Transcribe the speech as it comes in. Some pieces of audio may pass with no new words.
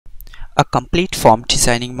A complete form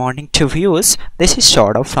designing morning to viewers. This is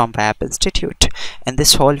Saurav from Wapinstitution. In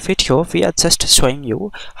this whole video, we are just showing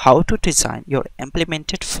you how to design your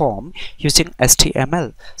implemented form using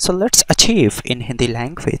HTML. So let's achieve in Hindi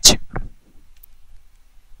language.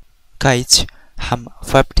 Guys, हम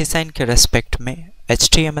web design के respect में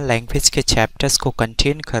HTML language के chapters को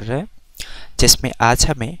contain कर रहे हैं, जिसमें आज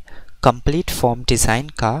हमें कंप्लीट फॉर्म डिज़ाइन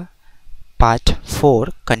का पार्ट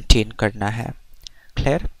 4 कंटेन करना है.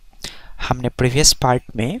 क्लियर? हमने प्रीवियस पार्ट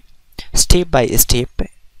में स्टेप बाय स्टेप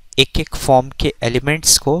एक एक फॉर्म के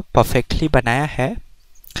एलिमेंट्स को परफेक्टली बनाया है.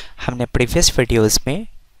 हमने प्रीवियस वीडियोस में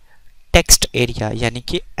टेक्स्ट एरिया यानी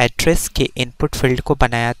कि एड्रेस के इनपुट फील्ड को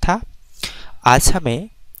बनाया था. आज हमें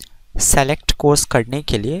सेलेक्ट कोर्स करने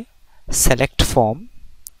के लिए सेलेक्ट फॉर्म,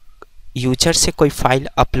 यूजर से कोई फाइल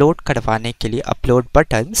अपलोड करवाने के लिए अपलोड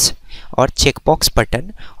बटन्स और चेकबॉक्स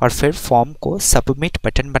बटन और फिर फॉर्म को सबमिट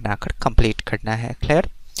बटन बनाकर कंप्लीट करना है. क्लियर?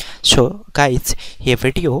 सो गाइस, ये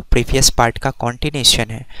वीडियो प्रीवियस पार्ट का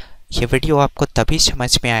कंटिन्यूशन है. ये वीडियो आपको तभी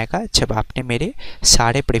समझ में आएगा जब आपने मेरे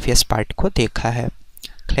सारे प्रीवियस पार्ट को देखा है.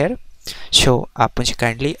 क्लियर? सो आप मुझे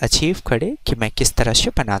काइंडली अचीव करें कि मैं किस तरह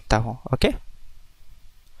से बनाता हूँ. ओके,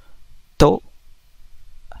 तो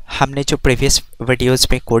हमने जो प्रीवियस वीडियोस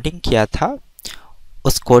में कोडिंग किया था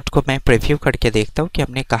उस कोड को मैं प्रीव्यू करके देखता हूँ कि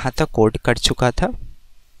हमने कहाँ तक कोड कर चुका था.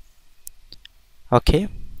 ओके,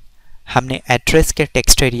 हमने एड्रेस के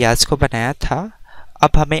टेक्स्ट एरियाज को बनाया था.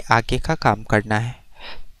 अब हमें आगे का काम करना है.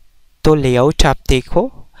 तो लेआउट आप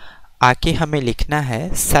देखो, आगे हमें लिखना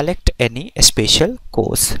है select any special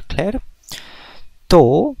course. Clear?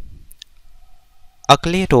 तो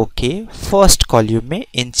अगले रो के फर्स्ट कॉलम में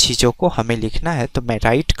इन चीज़ों को हमें लिखना है. तो मैं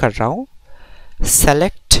राइट कर रहा हूँ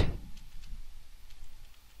select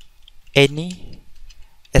any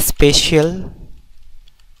special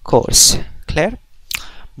course. Clear?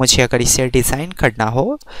 मुझे अगर इसे डिज़ाइन करना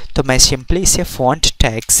हो तो मैं सिंपली इसे फॉन्ट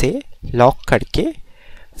टैग से लॉक करके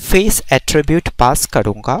फेस एट्रीब्यूट पास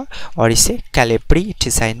करूँगा और इसे कैलिब्री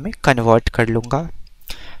डिज़ाइन में कन्वर्ट कर लूँगा.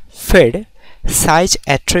 फिर साइज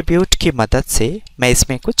एट्रीब्यूट की मदद से मैं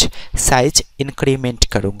इसमें कुछ साइज इंक्रीमेंट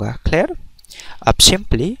करूँगा. क्लियर? अब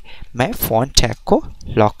सिंपली मैं फॉन्ट टैग को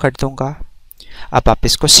लॉक कर दूँगा. अब आप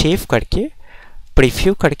इसको सेव करके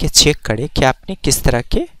प्रीव्यू करके चेक करें कि आपने किस तरह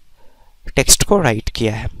के टेक्स्ट को राइट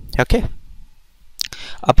किया है. ओके,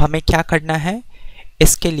 अब हमें क्या करना है,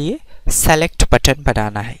 इसके लिए सेलेक्ट बटन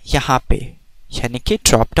बनाना है यहाँ पे, यानी कि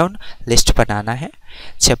ड्रॉप डाउन लिस्ट बनाना है.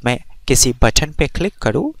 जब मैं किसी बटन पे क्लिक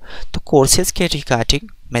करूँ तो कोर्सेज के रिगार्डिंग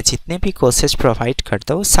मैं जितने भी कोर्सेज प्रोवाइड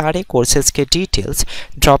करता हूँ सारे कोर्सेज के डिटेल्स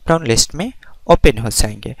ड्रॉप डाउन लिस्ट में ओपन हो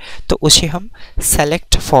जाएंगे. तो उसे हम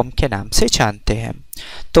सेलेक्ट फॉर्म के नाम से जानते हैं.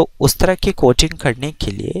 तो उस तरह की कोडिंग करने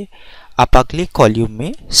के लिए आप अगली कॉलम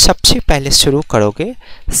में सबसे पहले शुरू करोगे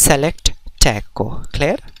सेलेक्ट टैग को.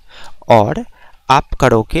 क्लियर? और आप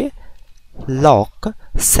करोगे लॉक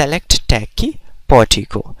सेलेक्ट टैग की बॉडी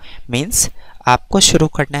को. मीन्स आपको शुरू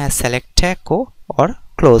करना है सेलेक्ट टैग को और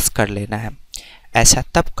क्लोज कर लेना है. ऐसा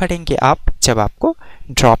तब करेंगे आप जब आपको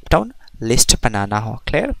ड्रॉप डाउन लिस्ट बनाना हो.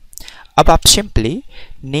 क्लियर? अब आप सिंपली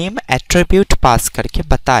नेम एट्रीब्यूट पास करके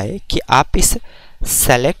बताएं कि आप इस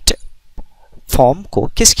सेलेक्ट फॉर्म को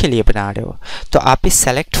किसके लिए बना रहे हो. तो आप इस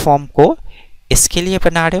सेलेक्ट फॉर्म को इसके लिए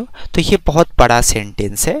बना रहे हो. तो ये बहुत बड़ा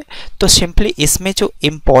सेंटेंस है, तो सिंपली इसमें जो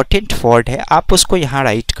इम्पोर्टेंट वर्ड है आप उसको यहाँ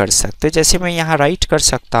राइट कर सकते हो. जैसे मैं यहाँ राइट कर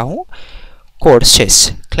सकता हूँ कोर्सेस.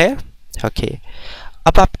 क्लियर? ओके,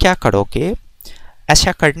 अब आप क्या करोगे,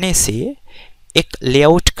 ऐसा करने से एक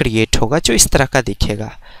लेआउट क्रिएट होगा जो इस तरह का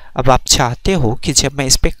दिखेगा. अब आप चाहते हो कि जब मैं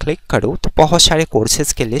इस पर क्लिक करूँ तो बहुत सारे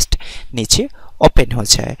कोर्सेज के लिस्ट नीचे ओपन हो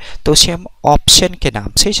जाए, तो उसे हम ऑप्शन के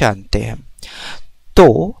नाम से जानते हैं.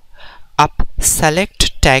 तो आप सेलेक्ट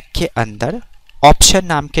टैग के अंदर ऑप्शन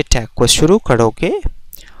नाम के टैग को शुरू करोगे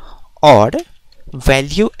और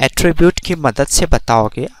वैल्यू एट्रीब्यूट की मदद से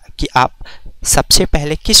बताओगे कि आप सबसे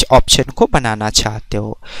पहले किस ऑप्शन को बनाना चाहते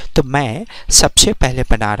हो. तो मैं सबसे पहले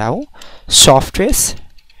बना रहा हूँ सॉफ्टवेयर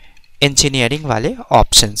इंजीनियरिंग वाले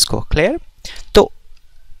ऑप्शंस को. क्लियर? तो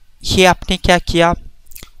ये आपने क्या किया,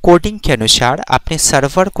 कोडिंग के अनुसार आपने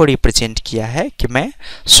सर्वर को रिप्रेजेंट किया है कि मैं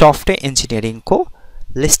सॉफ्टवेयर इंजीनियरिंग को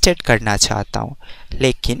लिस्टेड करना चाहता हूँ,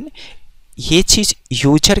 लेकिन ये चीज़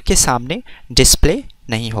यूजर के सामने डिस्प्ले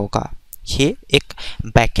नहीं होगा. ये एक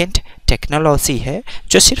बैकएंड टेक्नोलॉजी है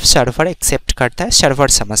जो सिर्फ सर्वर एक्सेप्ट करता है, सर्वर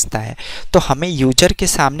समझता है. तो हमें यूजर के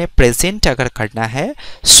सामने प्रेजेंट अगर करना है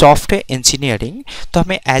सॉफ्टवेयर इंजीनियरिंग, तो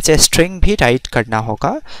हमें एज ए स्ट्रिंग भी राइट करना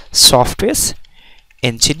होगा सॉफ्टवेयर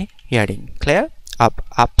इंजीनियरिंग. क्लियर? अब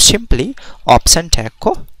आप सिंपली ऑप्शन टैग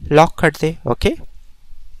को लॉक कर दे. ओके,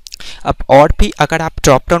 अब और भी अगर आप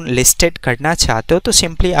ड्रॉप डाउन लिस्टेड करना चाहते हो तो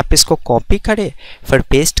सिंपली आप इसको कॉपी करें, फिर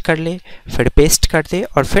पेस्ट कर ले, फिर पेस्ट कर दे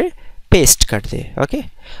और फिर पेस्ट कर दे। ओके,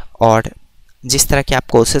 और जिस तरह के आप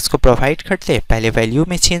कोर्सेज को प्रोवाइड करते हैं पहले वैल्यू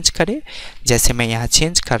में चेंज करें, जैसे मैं यहाँ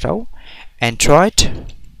चेंज कर रहा हूँ एंड्रॉयड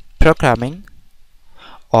प्रोग्रामिंग,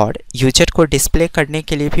 और यूजर को डिस्प्ले करने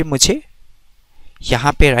के लिए भी मुझे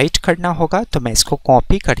यहाँ पे राइट करना होगा, तो मैं इसको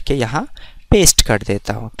कॉपी करके यहाँ पेस्ट कर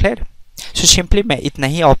देता हूँ। क्लियर? सो सिंपली मैं इतना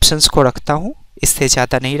ही ऑप्शंस को रखता हूँ, इससे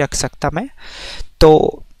ज़्यादा नहीं रख सकता मैं,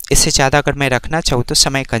 तो इससे ज़्यादा अगर मैं रखना चाहूँ तो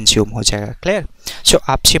समय कंज्यूम हो जाएगा। क्लियर? सो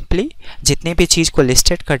आप सिंपली जितने भी चीज़ को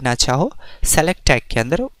लिस्टेड करना चाहो सेलेक्ट टैग के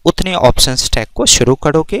अंदर उतने ऑप्शंस टैग को शुरू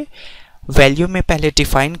करोगे, वैल्यू में पहले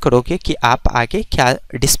डिफाइन करोगे कि आप आगे क्या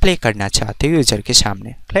डिस्प्ले करना चाहते हो यूजर के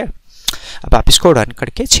सामने। क्लियर? अब आप इसको रन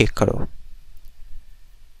करके चेक करो।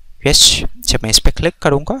 यस, जब मैं इस पर क्लिक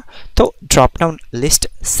करूंगा तो ड्रॉप डाउन लिस्ट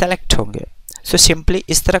सेलेक्ट होंगे। सो सिंपली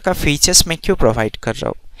इस तरह का फीचर्स मैं क्यों प्रोवाइड कर रहा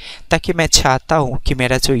हूँ, ताकि मैं चाहता हूँ कि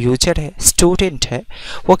मेरा जो यूजर है, स्टूडेंट है,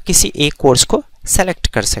 वो किसी एक कोर्स को सेलेक्ट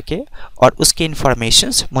कर सके और उसकी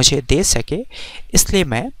इंफॉर्मेशंस मुझे दे सके, इसलिए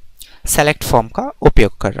मैं सेलेक्ट फॉर्म का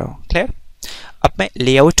उपयोग कर रहा हूँ। क्लियर? अब मैं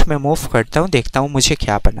लेआउट में मूव करता हूँ, देखता हूँ मुझे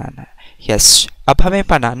क्या बनाना है। यस, अब हमें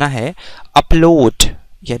बनाना है अपलोड,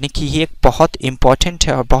 यानी कि ये एक बहुत इंपॉर्टेंट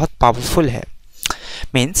है और बहुत पावरफुल है।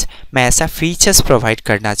 मीन्स मैं ऐसा फीचर्स प्रोवाइड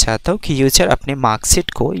करना चाहता हूँ कि यूजर अपने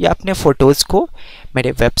मार्कशीट को या अपने फ़ोटोज़ को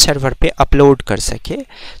मेरे वेब सर्वर पे अपलोड कर सके।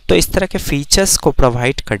 तो इस तरह के फीचर्स को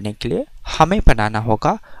प्रोवाइड करने के लिए हमें बनाना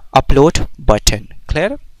होगा अपलोड बटन।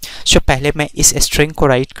 क्लियर? सो पहले मैं इस स्ट्रिंग को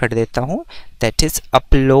राइट कर देता हूँ, that is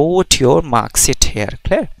upload your marksheet hair.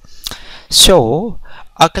 Clear? सो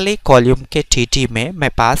अगले कॉलम के टीटी में मैं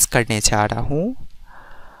पास करने जा रहा हूँ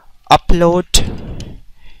upload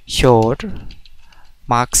your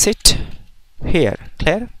marksheet hair.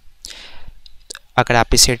 Clear? अगर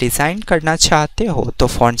आप इसे डिज़ाइन करना चाहते हो तो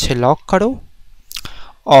फॉन्ट से लॉक करो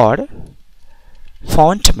और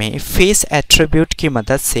फॉन्ट में फेस एट्रीब्यूट की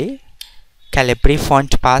मदद से कैलिब्री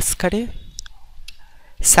फॉन्ट पास करें।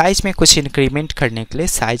 साइज में कुछ इंक्रीमेंट करने के लिए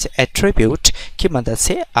साइज एट्रीब्यूट की मदद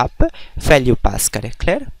से आप वैल्यू पास करें।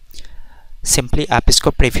 क्लियर? सिंपली आप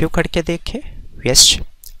इसको प्रीव्यू करके देखें। यस,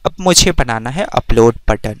 अब मुझे बनाना है अपलोड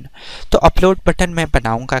बटन। तो अपलोड बटन मैं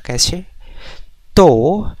बनाऊंगा कैसे,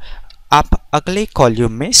 तो आप अगले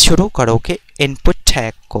कॉलम में शुरू करोगे इनपुट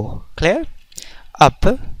टैग को। क्लियर?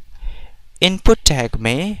 अब इनपुट टैग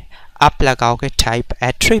में आप लगाओगे टाइप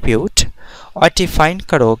एट्रीब्यूट और डिफाइन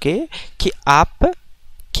करोगे कि आप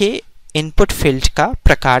के इनपुट फील्ड का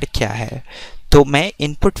प्रकार क्या है। तो मैं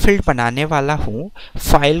इनपुट फील्ड बनाने वाला हूँ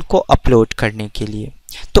फाइल को अपलोड करने के लिए,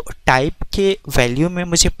 तो टाइप के वैल्यू में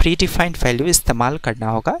मुझे प्री डिफाइंड वैल्यू इस्तेमाल करना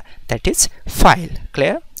होगा, दैट इज़ फाइल।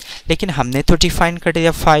 क्लियर? लेकिन हमने तो डिफाइन कर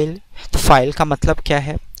दिया फाइल, तो फाइल का मतलब क्या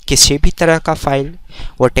है, किसी भी तरह का फाइल,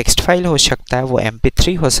 वो टेक्स्ट फाइल हो सकता है, वो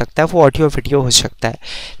MP3 हो सकता है, वो ऑडियो वीडियो हो सकता है,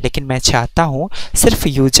 लेकिन मैं चाहता हूँ सिर्फ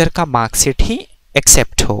यूजर का मार्कशीट ही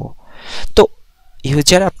एक्सेप्ट हो। तो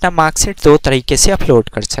यूजर अपना मार्कशीट दो तरीके से अपलोड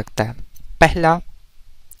कर सकता है। पहला,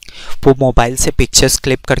 वो मोबाइल से पिक्चर्स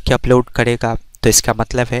क्लिप करके अपलोड करेगा, तो इसका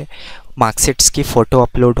मतलब है मार्कशीट्स की फ़ोटो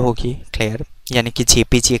अपलोड होगी। क्लियर? यानी कि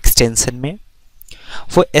JPG एक्सटेंशन में।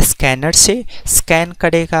 वो स्कैनर से स्कैन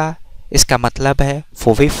करेगा, इसका मतलब है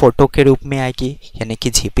वो भी फ़ोटो के रूप में आएगी, यानी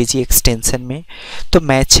कि JPG एक्सटेंशन में। तो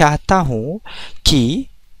मैं चाहता हूँ कि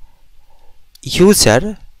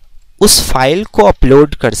यूज़र उस फाइल को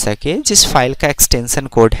अपलोड कर सके जिस फाइल का एक्सटेंशन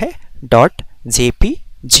कोड है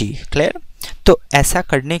 .jpg। क्लियर? तो ऐसा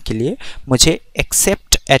करने के लिए मुझे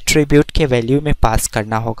एक्सेप्ट एट्रीब्यूट के वैल्यू में पास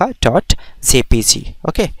करना होगा .jpg।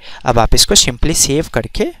 ओके, अब आप इसको सिंपली सेव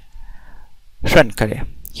करके रन करें।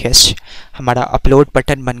 यस, हमारा अपलोड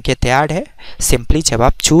बटन बनके तैयार है। सिंपली जब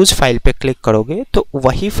आप चूज फाइल पे क्लिक करोगे तो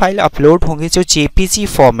वही फाइल अपलोड होंगे जो JPG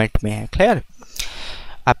फॉर्मेट में है। क्लियर?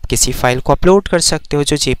 आप किसी फाइल को अपलोड कर सकते हो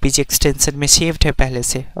जो JPG एक्सटेंशन में सेव्ड है पहले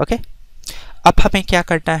से। ओके, अब हमें क्या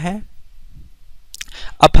करना है,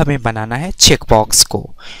 अब हमें बनाना है चेकबॉक्स को।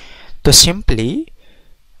 तो सिंपली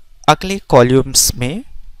अगले कॉलम्स में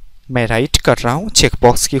मैं राइट कर रहा हूँ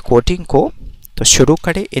चेकबॉक्स की कोडिंग को। तो शुरू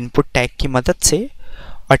करें इनपुट टैग की मदद से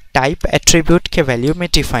और टाइप एट्रीब्यूट के वैल्यू में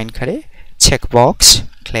डिफाइन करें checkbox.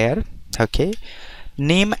 Clear? Okay,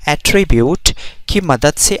 name attribute की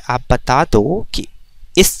मदद से आप बता दो कि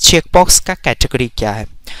इस चेकबॉक्स का कैटेगरी क्या है।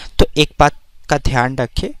 तो एक बात का ध्यान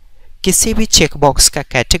रखें, किसी भी चेकबॉक्स का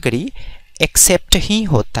कैटेगरी एक्सेप्ट ही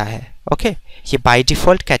होता है। ओके, ये बाय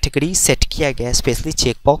डिफ़ॉल्ट कैटेगरी सेट किया गया है स्पेशली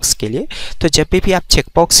चेकबॉक्स के लिए। तो जब भी आप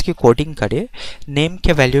चेकबॉक्स की कोडिंग करें, नेम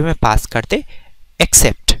के वैल्यू में पास कर दे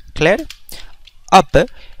एक्सेप्ट। क्लियर? अब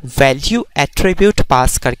वैल्यू एट्रीब्यूट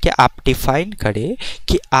पास करके आप डिफाइन करें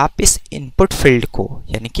कि आप इस इनपुट फील्ड को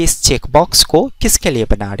यानी कि इस चेकबॉक्स को किसके लिए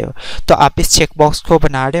बना रहे हो। तो आप इस चेकबॉक्स को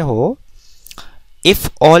बना रहे हो if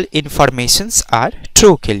all informations are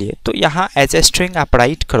true के लिए। तो यहाँ एज ए स्ट्रिंग आप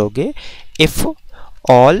राइट करोगे if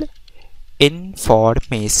all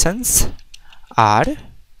informations are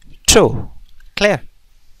true. Clear?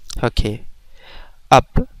 Okay,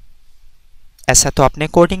 अब ऐसा तो आपने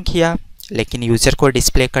कोडिंग किया, लेकिन यूजर को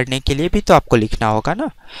डिस्प्ले करने के लिए भी तो आपको लिखना होगा ना।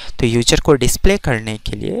 तो यूजर को डिस्प्ले करने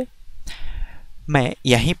के लिए मैं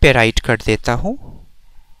यहीं पे राइट कर देता हूं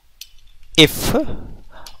if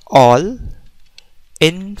all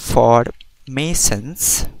informations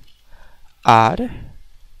are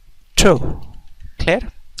true. Clear?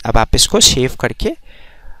 अब आप इसको सेव करके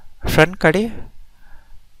रन करें।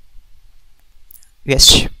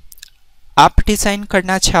 यस, आप डिज़ाइन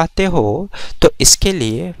करना चाहते हो तो इसके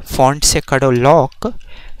लिए फॉन्ट से करो लॉक,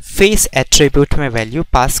 फेस एट्रीब्यूट में वैल्यू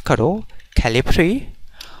पास करो कैलिब्री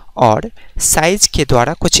और साइज के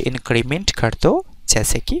द्वारा कुछ इंक्रीमेंट कर दो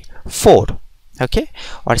जैसे कि 4। ओके,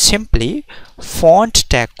 और सिंपली फॉन्ट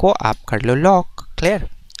टैग को आप कर लो लॉक। क्लियर?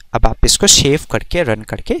 अब आप इसको सेव करके रन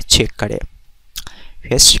करके चेक करें।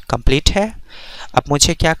 यस, कंप्लीट है। अब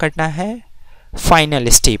मुझे क्या करना है, फाइनल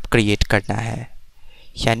स्टेप क्रिएट करना है,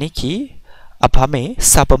 यानी कि अब हमें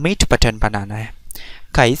सबमिट बटन बनाना है।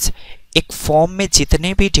 गाइस, एक फॉर्म में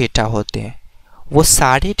जितने भी डेटा होते हैं वो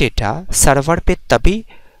सारे डेटा सर्वर पे तभी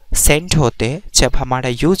सेंड होते हैं जब हमारा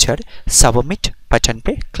यूजर सबमिट बटन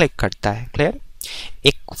पे क्लिक करता है। क्लियर?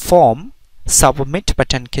 एक फॉर्म सबमिट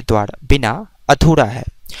बटन के द्वारा बिना अधूरा है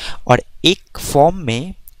और एक फॉर्म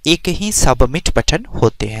में एक ही सबमिट बटन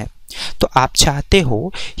होते हैं। तो आप चाहते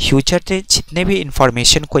हो यूजर ने जितने भी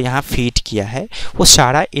इंफॉर्मेशन को यहाँ फीड किया है वो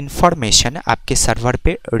सारा इंफॉर्मेशन आपके सर्वर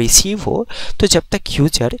पे रिसीव हो। तो जब तक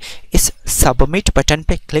यूजर इस सबमिट बटन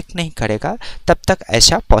पे क्लिक नहीं करेगा तब तक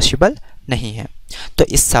ऐसा पॉसिबल नहीं है। तो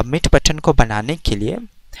इस सबमिट बटन को बनाने के लिए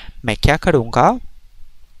मैं क्या करूँगा,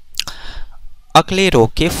 अगले रो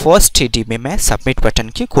के फर्स्ट टीडी में मैं सबमिट बटन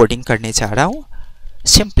की कोडिंग करने जा रहा हूँ।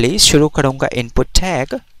 सिंपली शुरू करूँगा इनपुट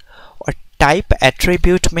टैग और टाइप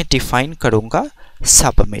एट्रीब्यूट में डिफाइन करूँगा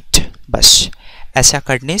सबमिट। बस ऐसा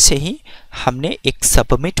करने से ही हमने एक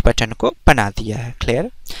सबमिट बटन को बना दिया है। क्लियर?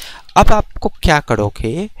 अब आपको क्या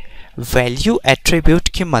करोगे, वैल्यू एट्रीब्यूट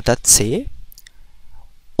की मदद से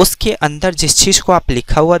उसके अंदर जिस चीज़ को आप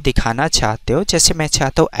लिखा हुआ दिखाना चाहते हो, जैसे मैं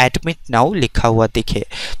चाहता हूँ एडमिट नाउ लिखा हुआ दिखे,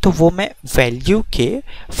 तो वो मैं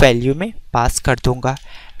वैल्यू में पास कर दूंगा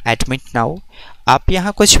एडमिट नाउ। आप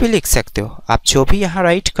यहाँ कुछ भी लिख सकते हो, आप जो भी यहाँ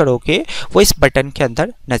राइट करोगे वो इस बटन के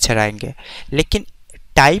अंदर नजर आएंगे। लेकिन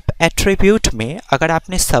टाइप एट्रीब्यूट में अगर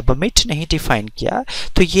आपने सबमिट नहीं डिफाइन किया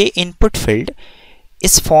तो ये इनपुट फील्ड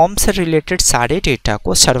इस फॉर्म से रिलेटेड सारे डेटा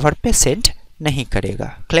को सर्वर पे सेंड नहीं करेगा।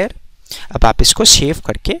 क्लियर? अब आप इसको सेव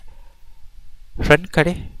करके रन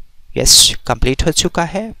करें। यस, कंप्लीट हो चुका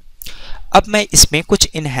है। अब मैं इसमें कुछ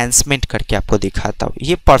इन्हेंसमेंट करके आपको दिखाता हूँ।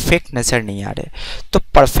 ये परफेक्ट नज़र नहीं आ रहे, तो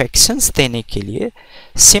परफेक्शंस देने के लिए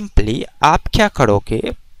सिंपली आप क्या करोगे,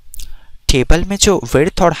 टेबल में जो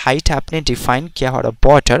विड्थ और हाइट आपने डिफाइन किया और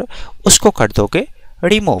बॉर्डर उसको कर दोगे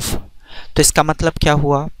रिमूव। तो इसका मतलब क्या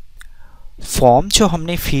हुआ, फॉर्म जो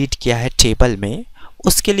हमने फीड किया है टेबल में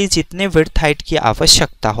उसके लिए जितने विड्थ हाइट की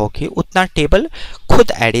आवश्यकता होगी उतना टेबल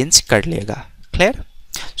खुद अरेंज कर लेगा। क्लियर?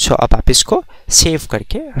 सो अब आप इसको सेव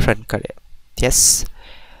करके रन करें। यस,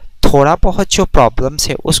 थोड़ा बहुत जो प्रॉब्लम्स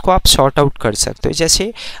है उसको आप सॉर्ट आउट कर सकते हो।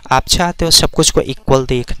 जैसे आप चाहते हो सब कुछ को इक्वल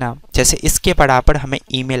देखना, जैसे इसके बराबर हमें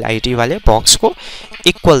ईमेल आईडी वाले बॉक्स को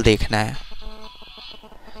इक्वल देखना है,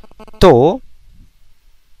 तो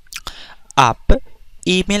आप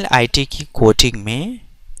ईमेल आईडी की कोडिंग में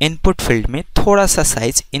इनपुट फील्ड में थोड़ा सा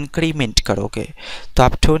साइज इंक्रीमेंट करोगे। तो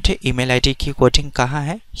आप ढूंढे ईमेल आईडी की कोडिंग कहाँ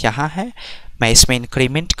है, यहाँ है। मैं इसमें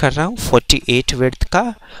इंक्रीमेंट कर रहा हूँ 48 विड्थ का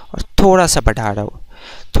और थोड़ा सा बढ़ा रहा हूँ।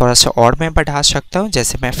 थोड़ा सा और मैं बढ़ा सकता हूँ,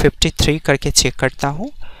 जैसे मैं 53 करके चेक करता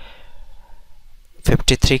हूँ।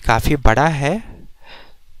 53 काफ़ी बड़ा है,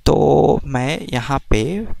 तो मैं यहाँ पे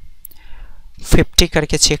 50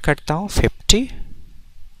 करके चेक करता हूँ।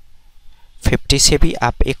 50 से भी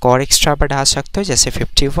आप एक और एक्स्ट्रा बढ़ा सकते हो, जैसे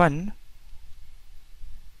 51।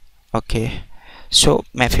 ओके, सो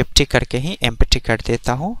मैं 50 करके ही एम्प्टी कर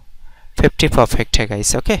देता हूँ। 50 परफेक्ट है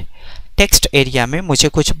गाइस। ओके, टेक्स्ट एरिया में मुझे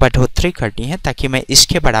कुछ बढ़ोतरी करनी है ताकि मैं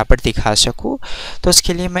इसके बराबर दिखा सकूँ। तो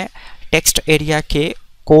उसके लिए मैं टेक्स्ट एरिया के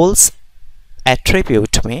कोल्स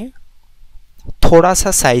एट्रीब्यूट में थोड़ा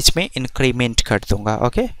सा साइज में इंक्रीमेंट कर दूंगा।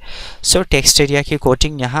 ओके, सो टेक्स्ट एरिया की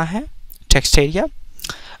कोडिंग यहाँ है, टेक्स्ट एरिया।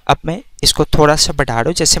 अब मैं इसको थोड़ा सा बढ़ा रहा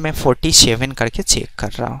हूँ, जैसे मैं 47 करके चेक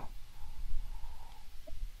कर रहा हूँ।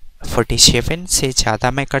 47 से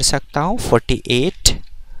ज़्यादा मैं कर सकता हूँ, 48,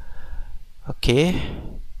 okay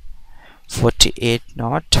 48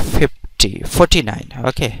 not 50, 49,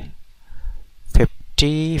 okay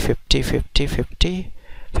 50 50 50 50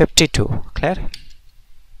 52, clear,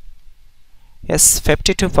 yes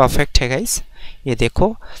 52 perfect है गाइस। ये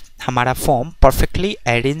देखो हमारा फॉर्म परफेक्टली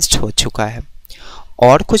अरेंज्ड हो चुका है।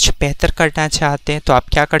 और कुछ बेहतर करना चाहते हैं तो आप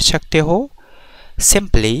क्या कर सकते हो,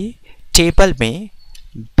 सिंपली टेबल में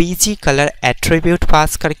बीजी कलर एट्रीब्यूट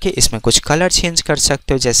पास करके इसमें कुछ कलर चेंज कर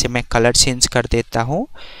सकते हो। जैसे मैं कलर चेंज कर देता हूँ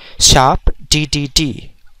शार्प DDD,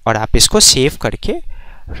 और आप इसको सेव करके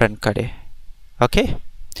रन करें, ओके।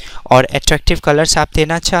 और एट्रैक्टिव कलर्स आप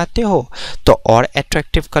देना चाहते हो तो और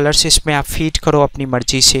एट्रैक्टिव कलर्स इसमें आप फीड करो अपनी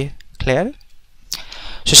मर्जी से, क्लियर।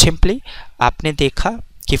 सो सिंपली आपने देखा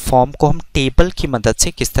कि फॉर्म को हम टेबल की मदद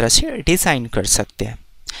से किस तरह से डिज़ाइन कर सकते हैं।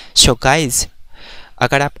 सो गाइज,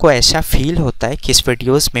 अगर आपको ऐसा फील होता है कि इस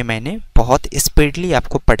वीडियोस में मैंने बहुत स्पीडली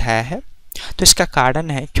आपको पढ़ाया है, तो इसका कारण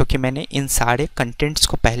है क्योंकि मैंने इन सारे कंटेंट्स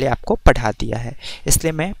को पहले आपको पढ़ा दिया है,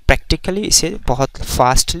 इसलिए मैं प्रैक्टिकली इसे बहुत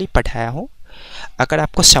फास्टली पढ़ाया हूँ। अगर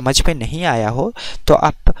आपको समझ में नहीं आया हो तो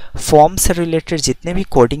आप फॉर्म से रिलेटेड जितने भी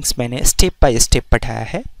कोडिंग्स मैंने स्टेप बाय स्टेप पढ़ाया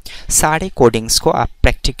है, सारे कोडिंग्स को आप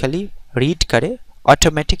प्रैक्टिकली रीड करें,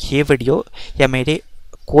 ऑटोमेटिक ये वीडियो या मेरे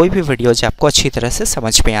कोई भी वीडियोज आपको अच्छी तरह से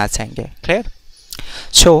समझ में आ जाएंगे, क्लियर।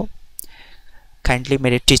 सो काइंडली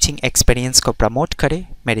मेरे टीचिंग एक्सपीरियंस को प्रमोट करें,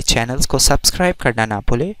 मेरे चैनल्स को सब्सक्राइब करना ना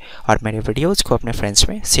भूलें और मेरे वीडियोज़ को अपने फ्रेंड्स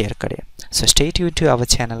में शेयर करें। So stay tuned to our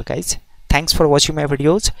channel guys. Thanks for watching my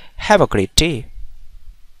videos. Have a great day.